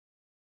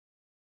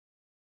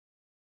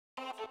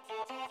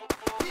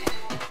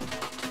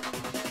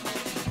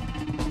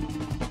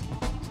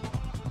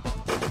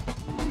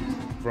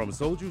From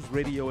Soldiers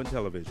Radio and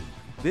Television,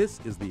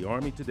 this is the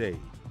Army Today,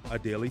 a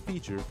daily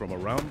feature from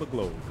around the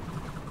globe.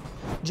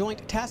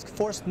 Joint Task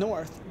Force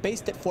North,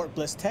 based at Fort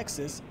Bliss,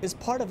 Texas, is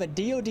part of a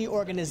DoD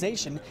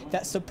organization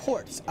that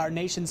supports our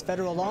nation's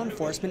federal law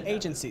enforcement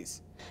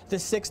agencies. The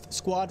 6th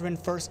Squadron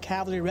 1st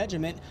Cavalry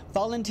Regiment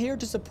volunteered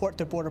to support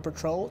the Border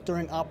Patrol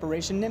during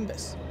Operation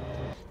Nimbus.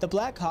 The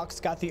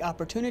Blackhawks got the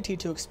opportunity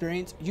to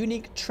experience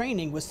unique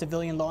training with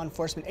civilian law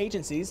enforcement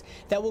agencies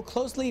that will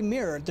closely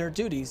mirror their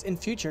duties in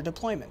future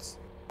deployments.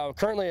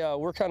 Currently,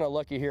 we're kind of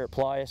lucky here at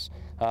Plius.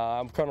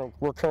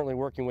 We're currently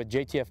working with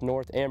JTF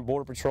North and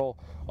Border Patrol,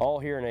 all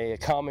here in a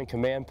common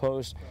command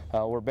post.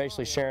 We're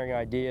basically sharing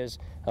ideas,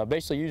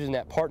 basically using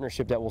that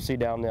partnership that we'll see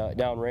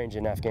downrange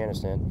in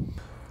Afghanistan.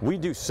 We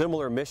do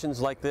similar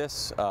missions like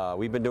this.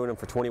 We've been doing them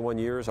for 21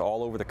 years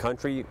all over the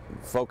country,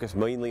 focused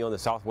mainly on the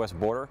southwest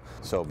border.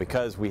 So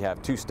because we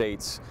have 2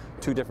 states,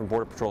 2 different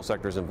Border Patrol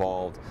sectors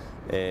involved,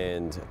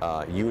 and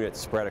units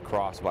spread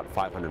across about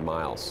 500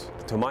 miles.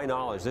 To my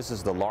knowledge, this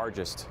is the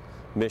largest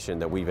mission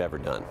that we've ever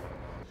done.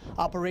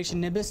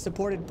 Operation Nimbus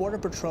supported Border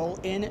Patrol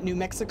in New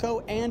Mexico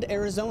and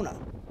Arizona.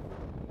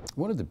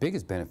 One of the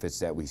biggest benefits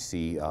that we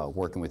see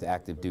working with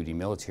active duty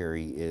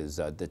military is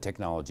the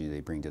technology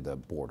they bring to the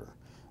border.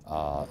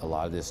 A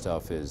lot of this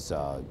stuff is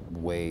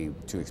way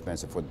too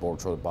expensive for the Border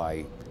Patrol to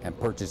buy and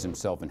purchase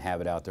himself and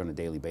have it out there on a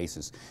daily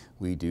basis.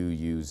 We do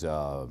use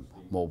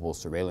mobile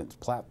surveillance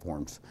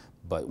platforms,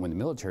 but when the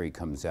military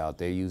comes out,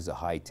 they use the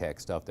high-tech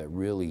stuff that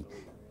really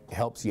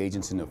helps the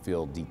agents in the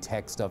field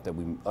detect stuff that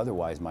we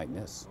otherwise might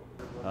miss.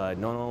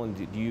 Not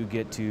only do you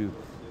get to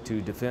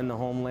defend the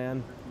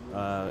homeland,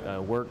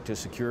 work to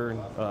secure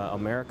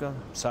America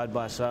side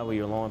by side with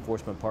your law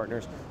enforcement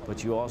partners,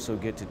 but you also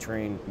get to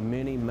train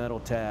many mental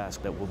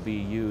tasks that will be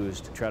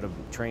used to try to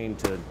train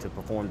to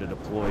perform to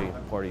deploy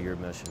part of your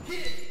mission.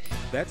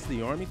 That's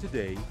the Army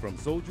Today from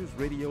Soldiers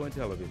Radio and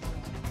Television.